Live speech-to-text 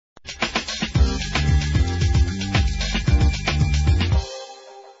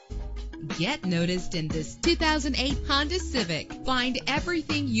Get noticed in this 2008 Honda Civic. Find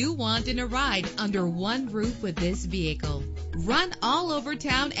everything you want in a ride under one roof with this vehicle. Run all over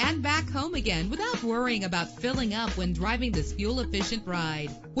town and back home again without worrying about filling up when driving this fuel-efficient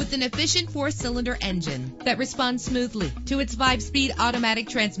ride. With an efficient 4-cylinder engine that responds smoothly to its 5-speed automatic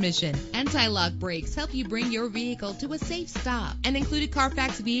transmission, anti-lock brakes help you bring your vehicle to a safe stop. An included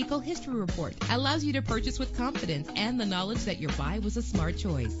Carfax Vehicle History Report allows you to purchase with confidence and the knowledge that your buy was a smart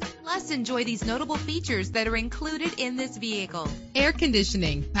choice. Plus, enjoy these notable features that are included in this vehicle: air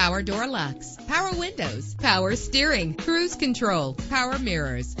conditioning, power door locks, power windows, power steering, cruise control, power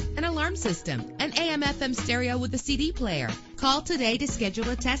mirrors, an alarm system, an AM/FM stereo with a CD player. Call today to schedule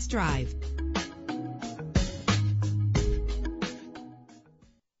a test drive.